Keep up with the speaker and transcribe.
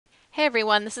Hey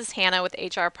everyone, this is Hannah with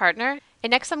HR Partner,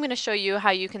 and next I'm going to show you how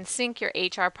you can sync your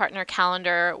HR Partner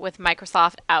calendar with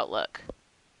Microsoft Outlook.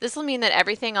 This will mean that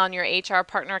everything on your HR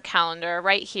Partner calendar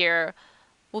right here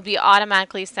will be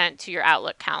automatically sent to your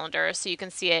Outlook calendar so you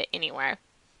can see it anywhere.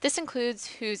 This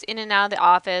includes who's in and out of the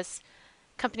office,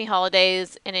 company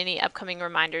holidays, and any upcoming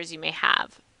reminders you may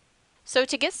have. So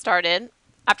to get started,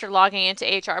 after logging into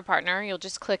HR Partner, you'll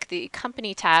just click the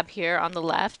Company tab here on the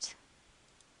left.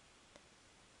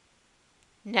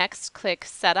 Next, click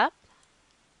Setup.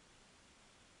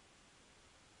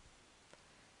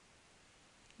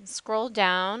 Scroll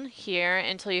down here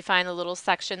until you find the little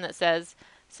section that says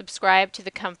Subscribe to the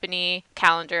Company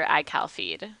Calendar iCal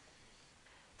feed.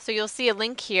 So you'll see a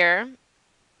link here,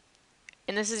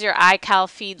 and this is your iCal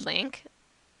feed link.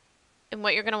 And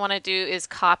what you're going to want to do is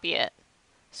copy it.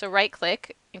 So right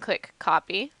click and click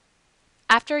Copy.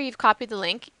 After you've copied the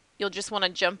link, you'll just want to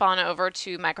jump on over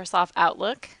to Microsoft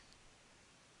Outlook.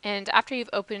 And after you've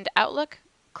opened Outlook,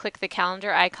 click the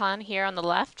calendar icon here on the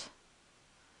left.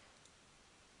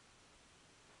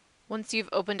 Once you've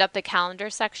opened up the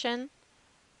calendar section,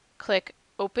 click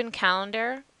Open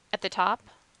Calendar at the top.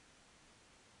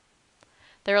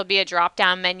 There will be a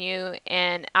drop-down menu,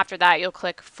 and after that you'll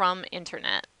click From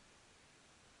Internet.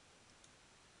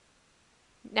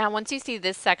 Now once you see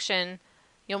this section,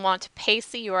 you'll want to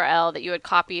paste the URL that you had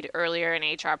copied earlier in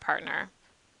HR Partner.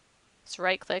 So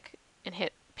right click and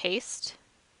hit Paste,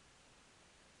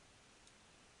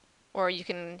 or you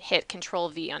can hit Control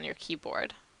V on your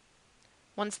keyboard.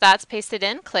 Once that's pasted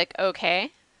in, click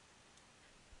OK.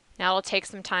 Now it'll take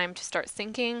some time to start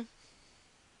syncing.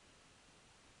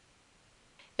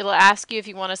 It'll ask you if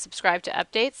you want to subscribe to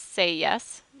updates. Say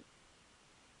yes.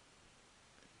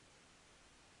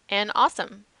 And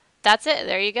awesome. That's it.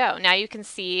 There you go. Now you can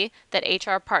see that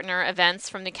HR Partner events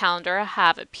from the calendar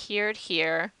have appeared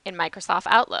here in Microsoft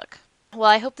Outlook. Well,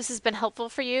 I hope this has been helpful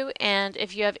for you, and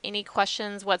if you have any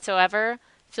questions whatsoever,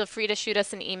 feel free to shoot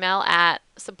us an email at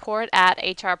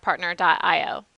support@hrpartner.io.